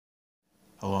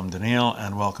Hello, I'm Daniel,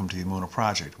 and welcome to the Emunah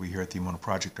Project. We here at the Emunah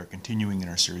Project are continuing in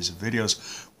our series of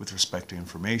videos with respect to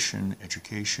information,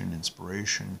 education,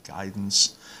 inspiration,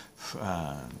 guidance,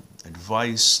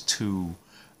 advice to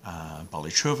Baalei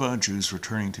Tshuva, Jews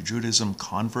returning to Judaism,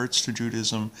 converts to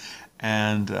Judaism,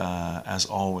 and as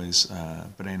always,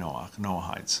 Bnei Noach,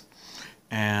 Noahides.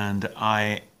 And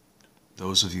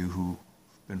those of you who've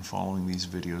been following these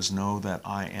videos know that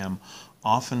I am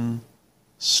often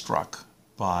struck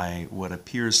by what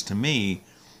appears to me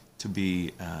to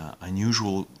be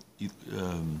unusual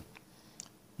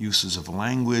uses of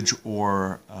language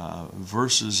or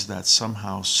verses that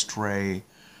somehow stray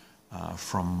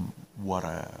from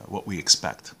what we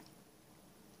expect.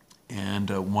 And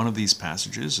one of these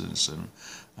passages is in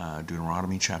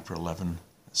Deuteronomy chapter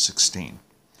 11:16.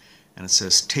 And it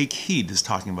says, take heed, is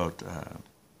talking about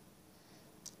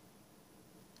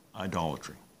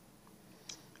idolatry.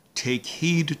 Take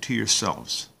heed to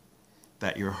yourselves,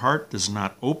 that your heart does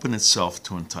not open itself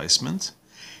to enticement,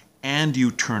 and you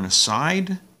turn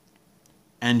aside,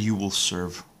 and you will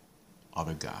serve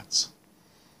other gods.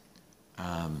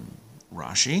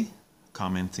 Rashi,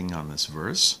 commenting on this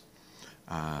verse,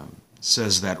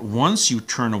 says that once you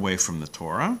turn away from the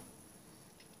Torah,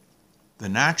 the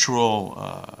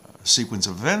natural sequence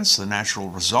of events, the natural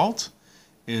result,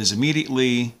 is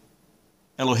immediately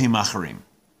Elohim Acharim,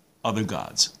 other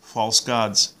gods, false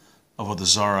gods, avodah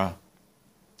zarah,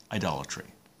 idolatry.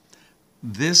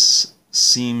 This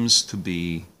seems to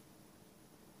be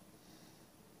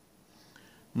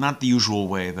not the usual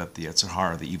way that the Yetzer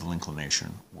Hara, the evil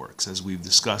inclination, works. As we've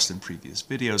discussed in previous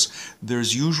videos,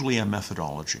 there's usually a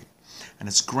methodology, and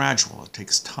it's gradual, it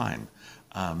takes time.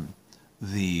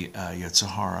 The Yetzer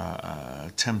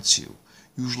Hara tempts you,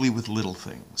 usually with little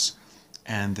things.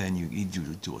 And then you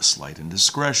do a slight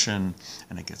indiscretion,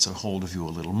 and it gets a hold of you a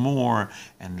little more,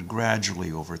 and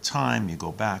gradually over time you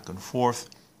go back and forth.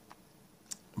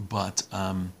 But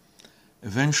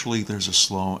eventually there's a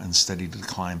slow and steady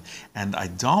decline. And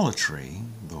idolatry,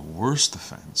 the worst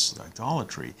offense,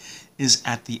 idolatry, is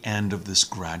at the end of this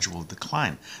gradual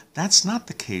decline. That's not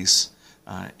the case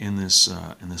in this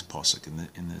posuk,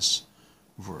 in this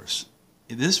verse.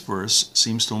 This verse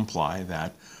seems to imply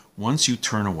that once you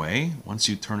turn away, once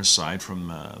you turn aside from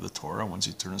the Torah, once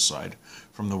you turn aside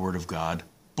from the Word of God,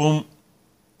 boom,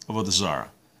 avodah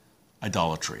zarah,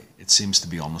 idolatry. It seems to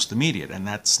be almost immediate, and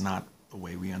that's not the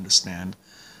way we understand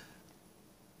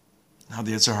how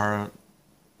the Yetzer Hara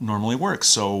normally works.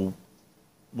 So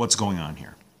what's going on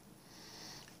here?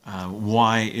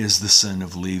 Why is the sin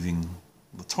of leaving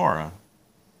the Torah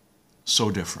so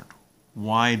different?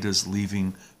 Why does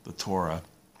leaving the Torah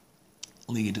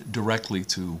lead directly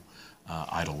to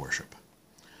idol worship?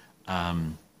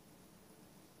 As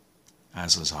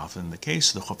is often the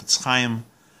case, the Chofetz Chaim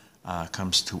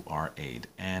comes to our aid,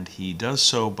 and he does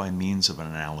so by means of an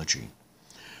analogy.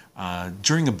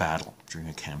 During a battle, during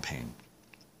a campaign,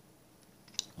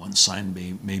 one side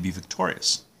may be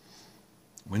victorious,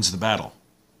 wins the battle,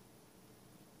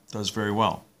 does very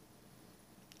well.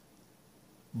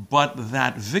 But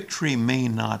that victory may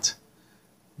not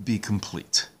be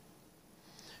complete,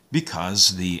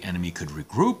 because the enemy could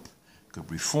regroup, could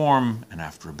reform, and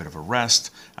after a bit of a rest,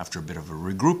 after a bit of a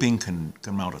regrouping, can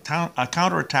mount a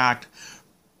counterattack,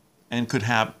 and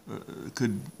could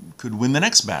win the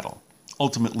next battle,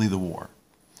 ultimately the war.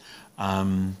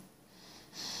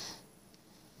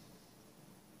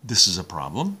 This is a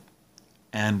problem,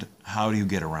 and how do you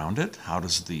get around it? How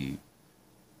does the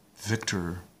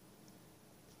victor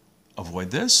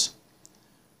avoid this?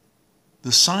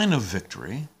 The sign of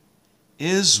victory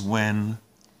is when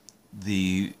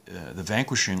the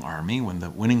vanquishing army, when the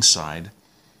winning side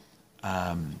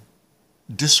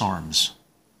disarms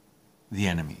the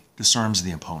enemy, disarms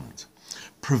the opponent,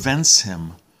 prevents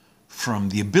him from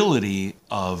the ability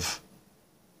of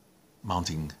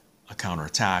mounting a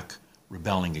counterattack,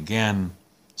 rebelling again,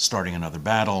 starting another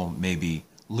battle, maybe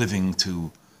living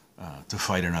to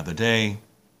fight another day.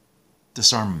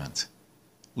 Disarmament.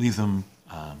 Leave them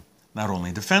not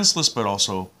only defenseless, but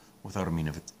also without a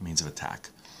means of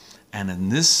attack. And in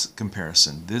this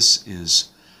comparison, this is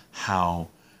how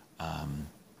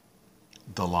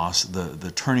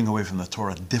the turning away from the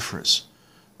Torah differs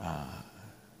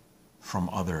from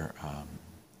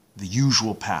the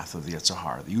usual path of the Yetzer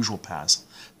Hara, the usual path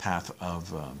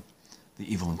of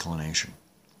the evil inclination.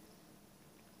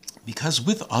 Because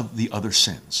with the other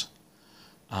sins,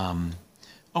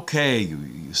 okay,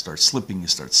 you start slipping, you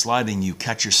start sliding, you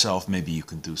catch yourself, maybe you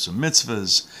can do some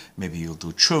mitzvahs, maybe you'll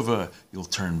do tshuva, you'll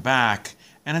turn back,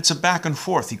 and it's a back and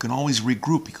forth. You can always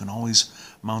regroup, you can always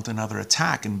mount another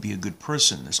attack and be a good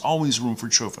person. There's always room for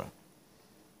tshuva.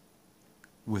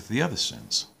 with the other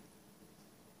sins.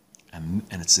 And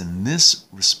it's in this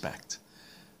respect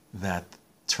that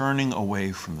turning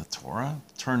away from the Torah,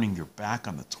 turning your back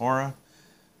on the Torah,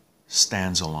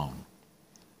 stands alone.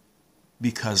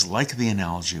 Because like the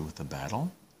analogy with the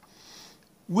battle,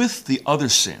 with the other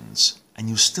sins, and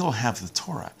you still have the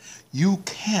Torah, you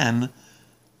can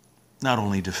not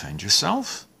only defend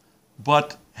yourself,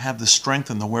 but have the strength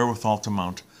and the wherewithal to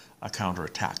mount a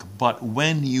counterattack. But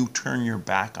when you turn your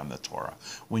back on the Torah,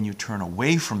 when you turn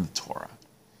away from the Torah,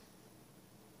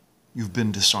 you've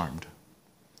been disarmed.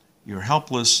 You're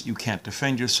helpless, you can't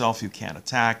defend yourself, you can't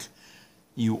attack,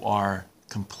 you are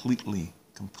completely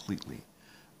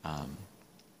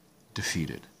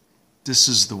defeated. This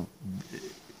is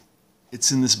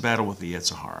it's in this battle with the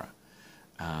Yetzer Hara.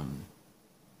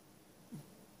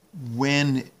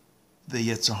 When the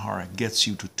Yetzer Hara gets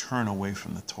you to turn away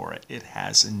from the Torah, it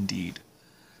has indeed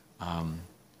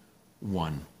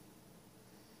won.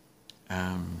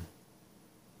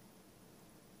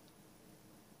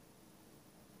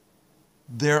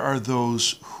 There are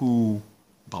those who,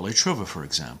 Baalei Tshuva, for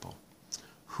example,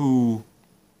 who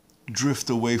drift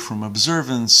away from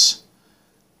observance.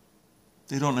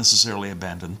 They don't necessarily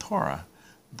abandon Torah,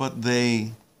 but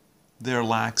they're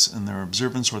lax in their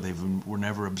observance, or they were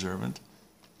never observant,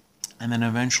 and then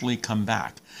eventually come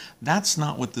back. That's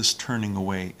not what this turning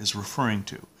away is referring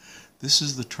to. This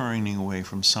is the turning away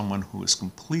from someone who has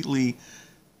completely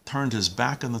turned his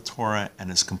back on the Torah and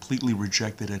has completely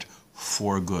rejected it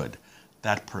for good.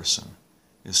 That person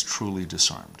is truly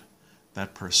disarmed.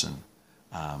 That person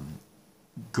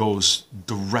goes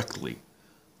directly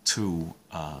to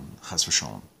Chas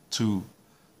v'Shalom, to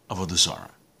Avodah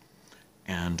Zarah.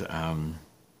 And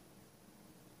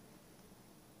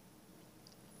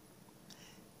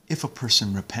if a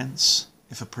person repents,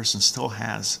 if a person still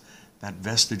has that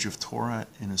vestige of Torah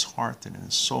in his heart and in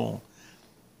his soul,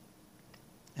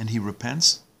 and he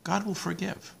repents, God will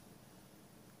forgive.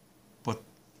 But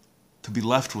to be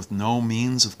left with no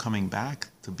means of coming back,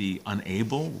 to be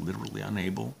unable, literally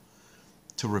unable,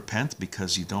 to repent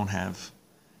because you don't have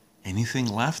anything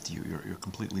left, you're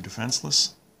completely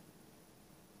defenseless,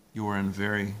 you are in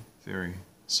very, very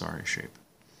sorry shape.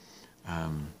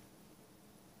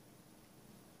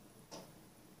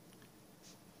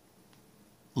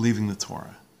 Leaving the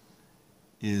Torah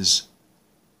is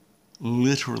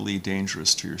literally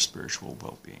dangerous to your spiritual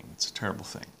well-being. It's a terrible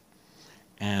thing.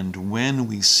 And when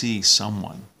we see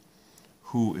someone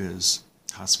who is,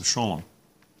 Chas v'Sholom,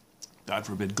 God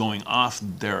forbid, going off the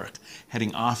derech,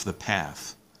 heading off the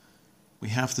path, we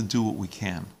have to do what we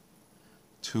can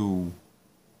to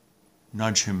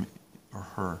nudge him or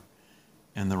her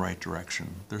in the right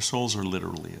direction. Their souls are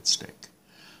literally at stake.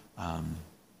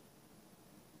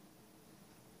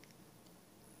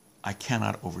 I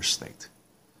cannot overstate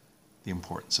the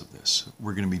importance of this.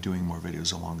 We're going to be doing more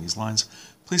videos along these lines.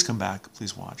 Please come back,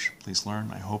 please watch, please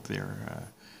learn. I hope they're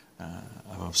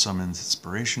of some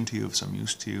inspiration to you, of some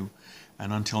use to you.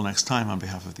 And until next time, on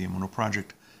behalf of the Emunah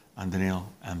Project, I'm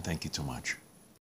Daniel, and thank you too much.